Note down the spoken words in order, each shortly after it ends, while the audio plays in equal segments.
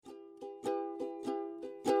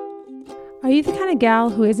Are you the kind of gal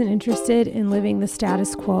who isn't interested in living the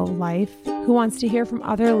status quo life, who wants to hear from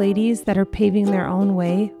other ladies that are paving their own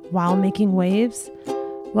way while making waves?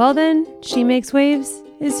 Well then, She Makes Waves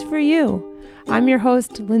is for you. I'm your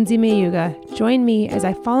host, Lindsay Mayuga. Join me as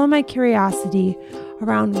I follow my curiosity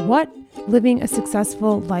around what living a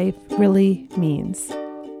successful life really means.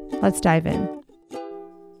 Let's dive in.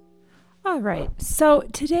 All right, so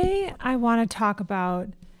today I want to talk about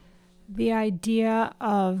the idea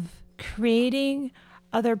of creating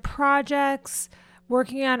other projects,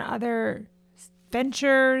 working on other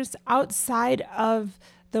ventures outside of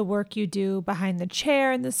the work you do behind the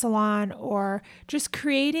chair in the salon, or just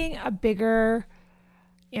creating a bigger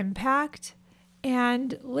impact.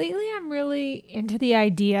 And lately I'm really into the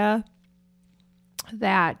idea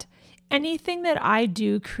that anything that I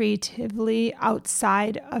do creatively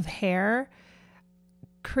outside of hair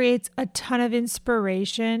creates a ton of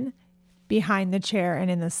inspiration behind the chair and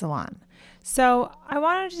in the salon. So I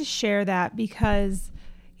wanted to share that because,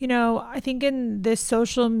 I think in this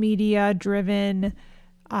social media driven,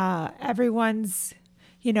 everyone's,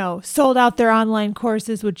 sold out their online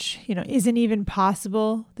courses, which, isn't even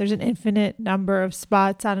possible. There's an infinite number of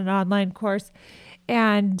spots on an online course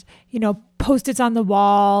and, Post-its on the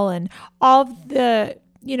wall and all of the,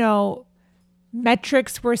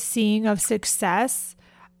 metrics we're seeing of success.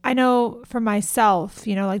 I know for myself,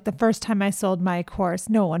 like the first time I sold my course,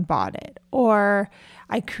 no one bought it. Or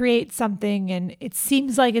I create something and it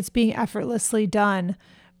seems like it's being effortlessly done,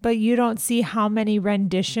 but you don't see how many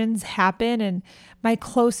renditions happen. And my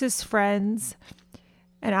closest friends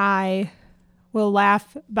and I will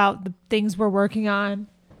laugh about the things we're working on.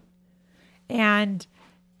 And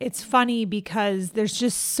it's funny because there's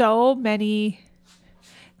just so many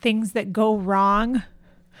things that go wrong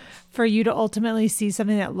for you to ultimately see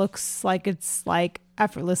something that looks like it's like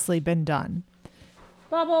effortlessly been done.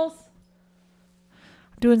 Bubbles.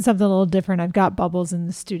 I'm doing something a little different. I've got Bubbles in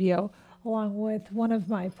the studio along with one of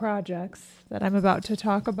my projects that I'm about to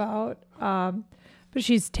talk about. But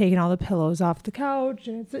she's taking all the pillows off the couch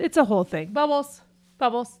and it's a whole thing. Bubbles,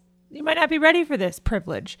 you might not be ready for this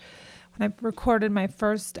privilege. When I recorded my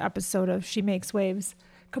first episode of She Makes Waves,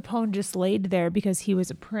 Capone just laid there because he was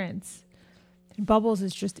a prince. And Bubbles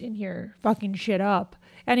is just in here fucking shit up.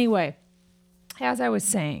 Anyway, as I was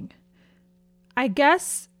saying, I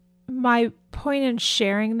guess my point in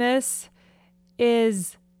sharing this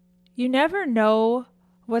is you never know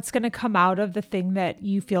what's going to come out of the thing that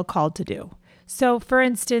you feel called to do. So for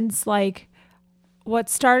instance, like what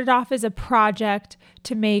started off as a project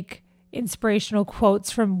to make inspirational quotes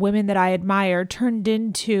from women that I admire turned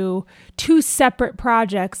into two separate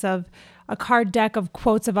projects of a card deck of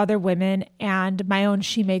quotes of other women and my own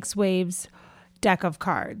She Makes Waves deck of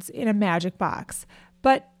cards in a magic box.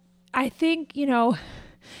 But I think,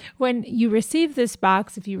 when you receive this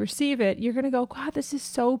box, if you receive it, you're going to go, God, this is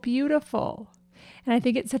so beautiful. And I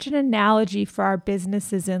think it's such an analogy for our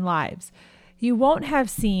businesses and lives. You won't have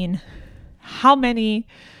seen how many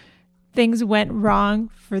things went wrong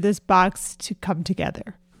for this box to come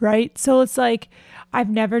together, right? So it's like, I've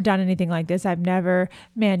never done anything like this. I've never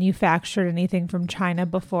manufactured anything from China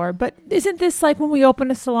before. But isn't this like when we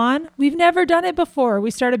open a salon? We've never done it before.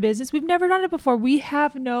 We start a business. We've never done it before. We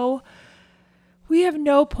have no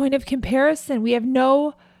point of comparison. We have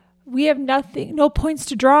nothing, no points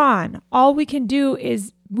to draw on. All we can do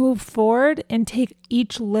is move forward and take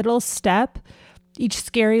each little step, each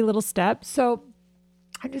scary little step. So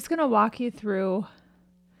I'm just going to walk you through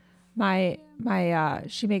my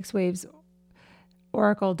She Makes Waves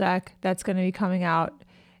Oracle deck that's going to be coming out.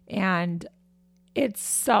 And it's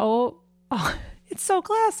so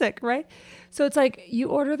classic, right? So it's like you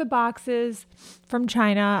order the boxes from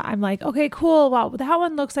China. I'm like, okay, cool. Wow, that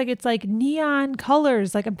one looks like it's like neon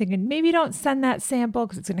colors. Like I'm thinking maybe don't send that sample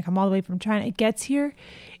because it's going to come all the way from China. It gets here.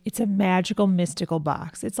 It's a magical, mystical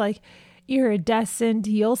box. It's like iridescent.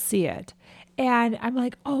 You'll see it. And I'm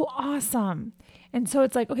like, oh, awesome. And so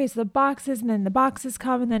it's like, okay, so the boxes, and then the boxes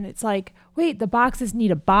come, and then it's like, wait, the boxes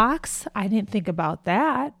need a box? I didn't think about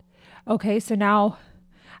that. Okay, so now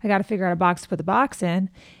I got to figure out a box to put the box in.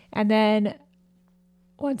 And then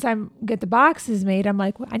once I get the boxes made, I'm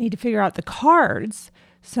like, well, I need to figure out the cards.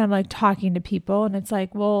 So I'm like talking to people, and it's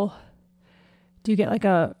like, well, do you get like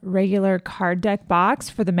a regular card deck box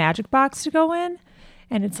for the magic box to go in?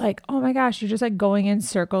 And it's like, oh my gosh, you're just like going in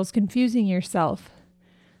circles, confusing yourself.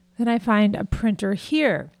 Then I find a printer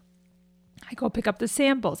here. I go pick up the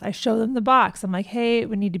samples. I show them the box. I'm like, hey, it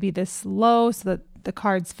would need to be this low so that the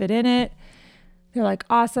cards fit in it. They're like,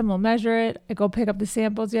 awesome, we'll measure it. I go pick up the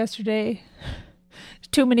samples yesterday.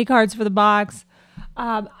 Too many cards for the box.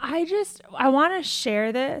 I want to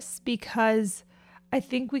share this because I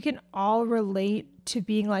think we can all relate to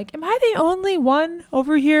being like, am I the only one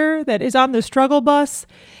over here that is on the struggle bus?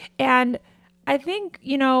 And I think,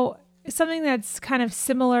 something that's kind of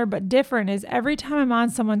similar but different is every time I'm on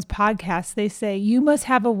someone's podcast, they say, you must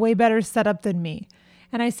have a way better setup than me.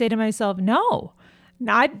 And I say to myself, no,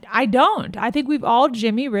 I don't. I think we've all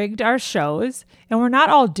Jimmy rigged our shows, and we're not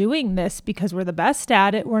all doing this because we're the best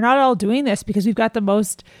at it. We're not all doing this because we've got the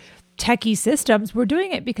most techie systems. We're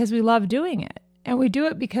doing it because we love doing it. And we do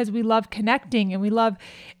it because we love connecting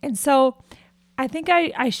and so I think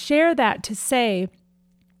I share that to say,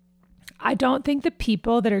 I don't think the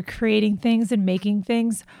people that are creating things and making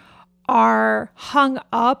things are hung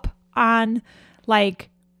up on like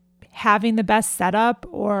having the best setup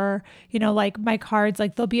or, like my cards,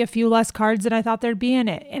 like there'll be a few less cards than I thought there'd be in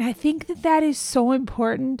it. And I think that is so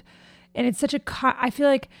important. And it's I feel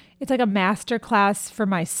like it's like a master class for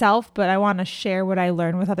myself, but I want to share what I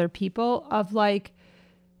learned with other people of like,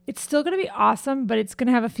 it's still going to be awesome, but it's going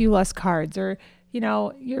to have a few less cards or,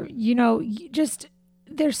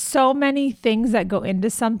 there's so many things that go into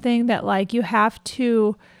something that like you have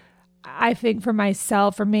to, I think for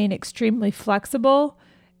myself, remain extremely flexible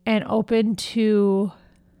and open to,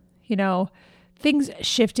 things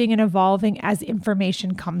shifting and evolving as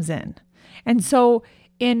information comes in. And so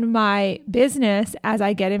in my business, as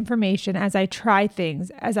I get information, as I try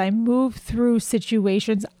things, as I move through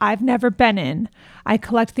situations I've never been in, I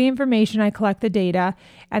collect the information, I collect the data,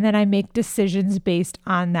 and then I make decisions based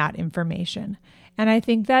on that information. And I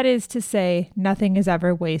think that is to say nothing is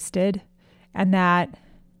ever wasted, and that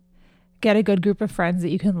get a good group of friends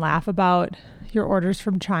that you can laugh about your orders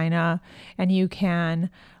from China, and you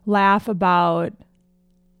can laugh about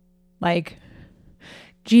like,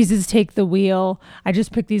 Jesus, take the wheel. I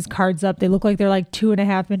just picked these cards up. They look like they're like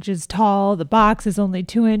 2.5 inches tall. The box is only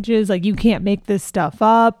 2 inches. Like you can't make this stuff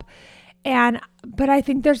up. But I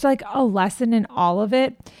think there's like a lesson in all of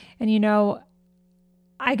it. And,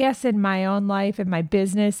 I guess in my own life, in my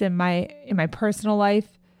business, in my personal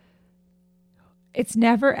life, it's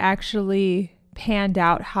never actually panned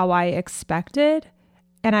out how I expected.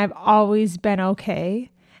 And I've always been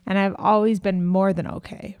okay. And I've always been more than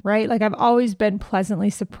okay, right? Like I've always been pleasantly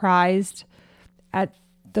surprised at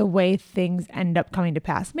the way things end up coming to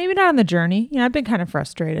pass. Maybe not on the journey. I've been kind of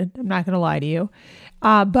frustrated. I'm not going to lie to you.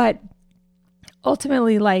 But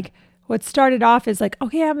ultimately, like what started off as like,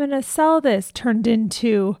 okay, I'm going to sell this, turned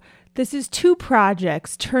into, this is 2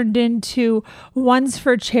 projects, turned into one's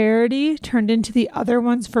for charity, turned into the other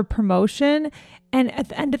one's for promotion. And at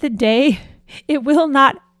the end of the day,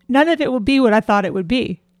 none of it will be what I thought it would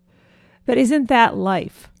be. But isn't that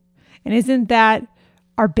life? And isn't that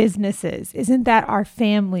our businesses? Isn't that our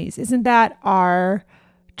families? Isn't that our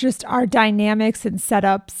dynamics and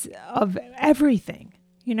setups of everything?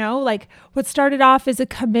 Like what started off as a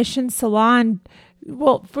commissioned salon,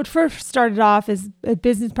 what first started off as a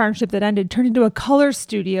business partnership that ended, turned into a color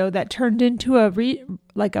studio that turned into a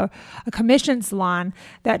commission salon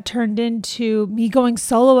that turned into me going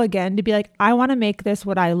solo again to be like, I want to make this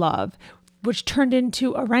what I love, which turned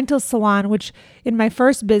into a rental salon, which in my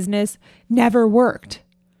first business never worked.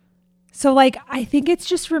 So like, I think it's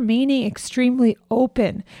just remaining extremely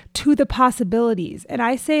open to the possibilities. And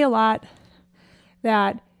I say a lot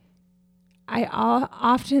that I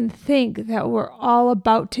often think that we're all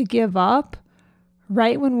about to give up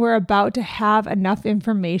right when we're about to have enough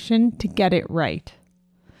information to get it right.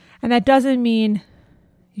 And that doesn't mean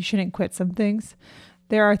you shouldn't quit some things.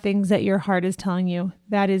 There are things that your heart is telling you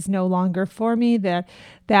that is no longer for me, that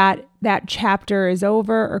chapter is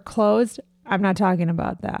over or closed. I'm not talking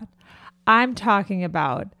about that. I'm talking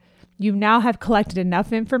about you now have collected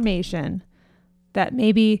enough information that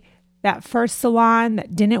maybe that first salon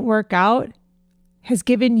that didn't work out has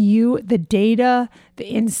given you the data, the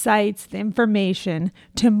insights, the information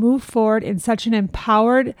to move forward in such an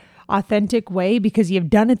empowered, authentic way because you've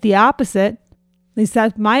done it the opposite. At least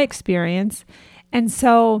that's my experience. And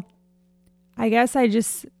so I guess I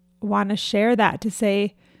just want to share that to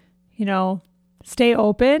say, stay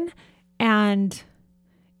open. And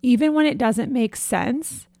even when it doesn't make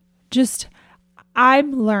sense,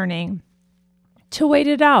 I'm learning to wait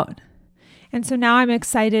it out. And so now I'm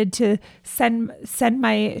excited to send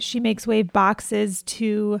my She Makes Wave boxes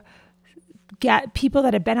to get people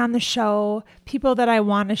that have been on the show, people that I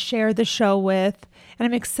want to share the show with, and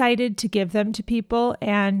I'm excited to give them to people.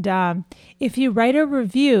 And if you write a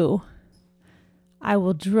review, I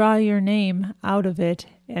will draw your name out of it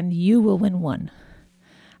and you will win one.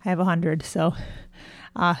 I have 100, so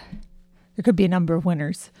there could be a number of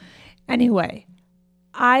winners. Anyway,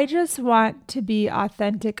 I just want to be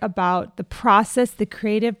authentic about the process, the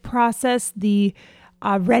creative process, the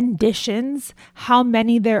renditions, how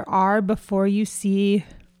many there are before you see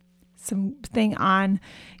something on,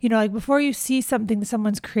 like before you see something that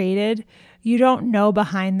someone's created, you don't know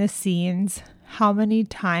behind the scenes how many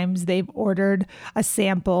times they've ordered a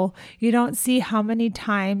sample. You don't see how many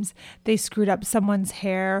times they screwed up someone's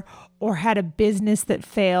hair or had a business that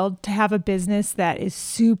failed to have a business that is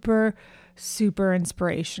super, super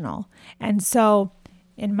inspirational. And so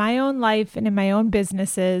in my own life and in my own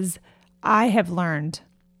businesses, I have learned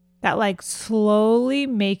that like slowly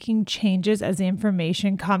making changes as the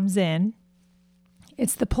information comes in,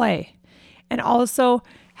 it's the play. And also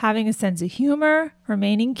having a sense of humor,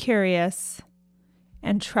 remaining curious,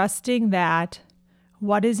 and trusting that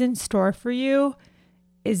what is in store for you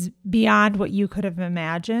is beyond what you could have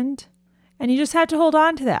imagined. And you just have to hold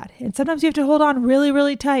on to that. And sometimes you have to hold on really,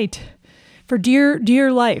 really tight for dear,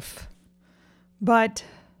 dear life. But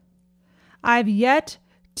I've yet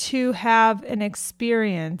to have an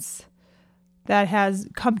experience that has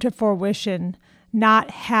come to fruition, not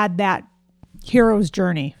had that hero's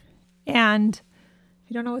journey. And if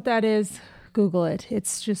you don't know what that is, Google it.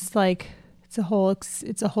 It's just like, it's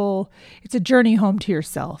a journey home to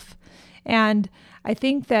yourself. And I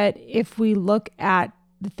think that if we look at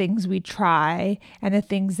the things we try and the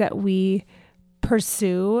things that we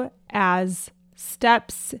pursue as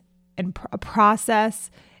steps and a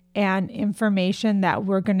process and information that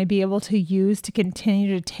we're going to be able to use to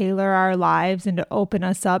continue to tailor our lives and to open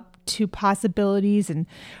us up to possibilities and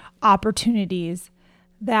opportunities,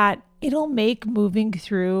 that it'll make moving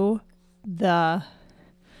through the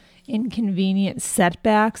inconvenient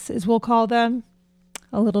setbacks, as we'll call them,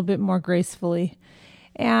 a little bit more gracefully.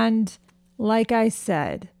 And like I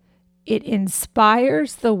said, it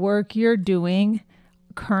inspires the work you're doing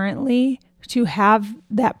currently to have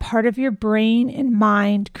that part of your brain and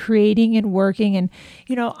mind creating and working. And,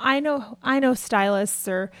 I know stylists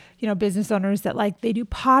or, business owners that like, they do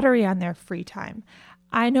pottery on their free time.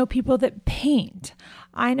 I know people that paint.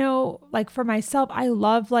 I know, like for myself, I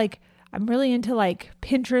love I'm really into like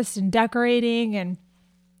Pinterest and decorating, and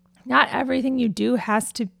not everything you do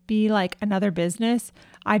has to be like another business.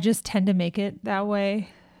 I just tend to make it that way.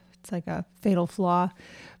 It's like a fatal flaw.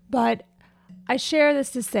 But I share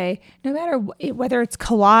this to say, no matter whether it's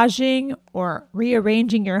collaging or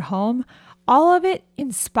rearranging your home, all of it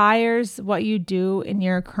inspires what you do in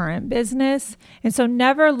your current business. And so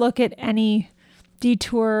never look at any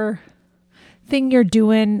detour thing you're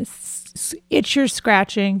doing, itch you're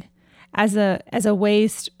scratching as a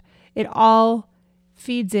waste. It all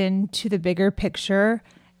feeds into the bigger picture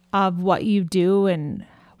of what you do and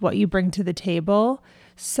what you bring to the table.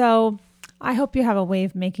 So I hope you have a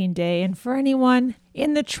wave-making day. And for anyone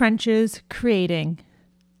in the trenches creating,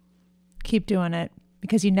 keep doing it,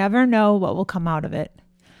 because you never know what will come out of it.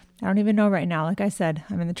 I don't even know right now. Like I said,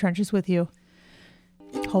 I'm in the trenches with you.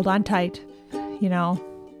 Hold on tight.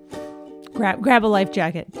 Grab a life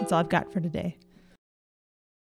jacket. That's all I've got for today.